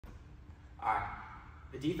All right,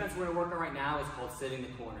 the defense we're gonna work on right now is called sitting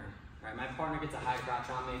the corner. All right, my partner gets a high crouch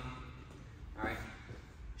on me. All right,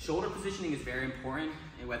 shoulder positioning is very important,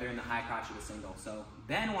 and whether in the high crouch or the single. So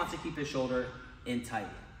Ben wants to keep his shoulder in tight.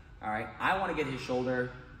 All right, I want to get his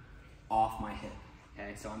shoulder off my hip.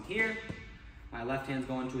 Okay, so I'm here, my left hand's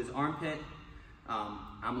going to his armpit.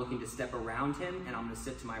 I'm looking to step around him, and I'm gonna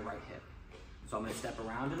sit to my right hip. So I'm gonna step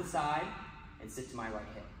around to the side and sit to my right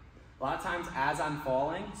hip. A lot of times as I'm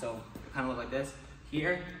falling, so kind of look like this,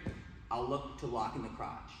 here, I'll look to lock in the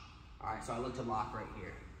crotch. All right, so I look to lock right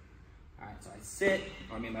here. All right, so I sit,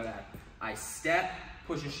 or I mean by that, I step,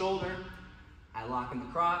 push a shoulder, I lock in the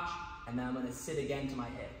crotch, and then I'm gonna sit again to my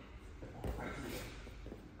hip. Right to here.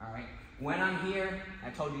 All right, when I'm here, I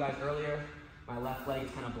told you guys earlier, my left leg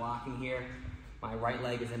is kind of blocking here, my right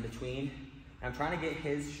leg is in between. And I'm trying to get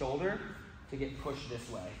his shoulder to get pushed this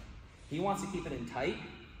way. He wants to keep it in tight,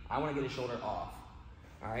 I wanna get his shoulder off.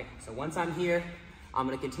 All right, so once I'm here, I'm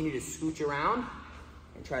gonna continue to scooch around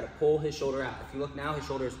and try to pull his shoulder out. If you look now, his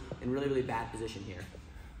shoulder's in really, really bad position here.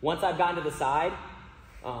 Once I've gotten to the side,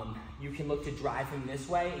 you can look to drive him this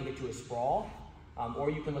way and get to a sprawl, or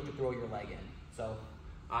you can look to throw your leg in. So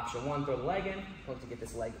option one, throw the leg in, look to get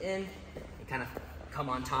this leg in, and kind of come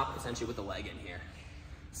on top essentially with the leg in here.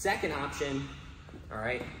 Second option, all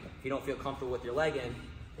right, if you don't feel comfortable with your leg in,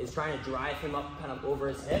 is trying to drive him up kind of over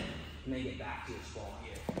his hip and then get back to your sprawl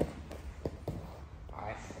here. All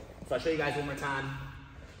right, so I'll show you guys one more time.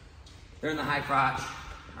 They're in the high crotch.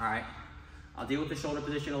 All right, I'll deal with the shoulder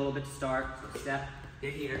position a little bit to start. So step,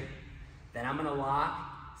 get here. Then I'm gonna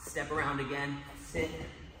lock, step around again, sit.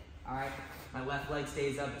 All right, my left leg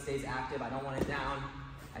stays up, it stays active. I don't want it down.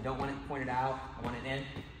 I don't want it pointed out. I want it in.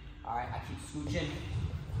 All right, I keep scooching,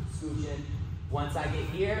 scooching. Once I get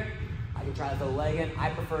here, I can try to throw the leg in.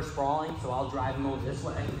 I prefer sprawling, so I'll drive him over this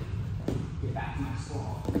way. Get back to my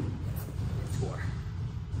sprawl.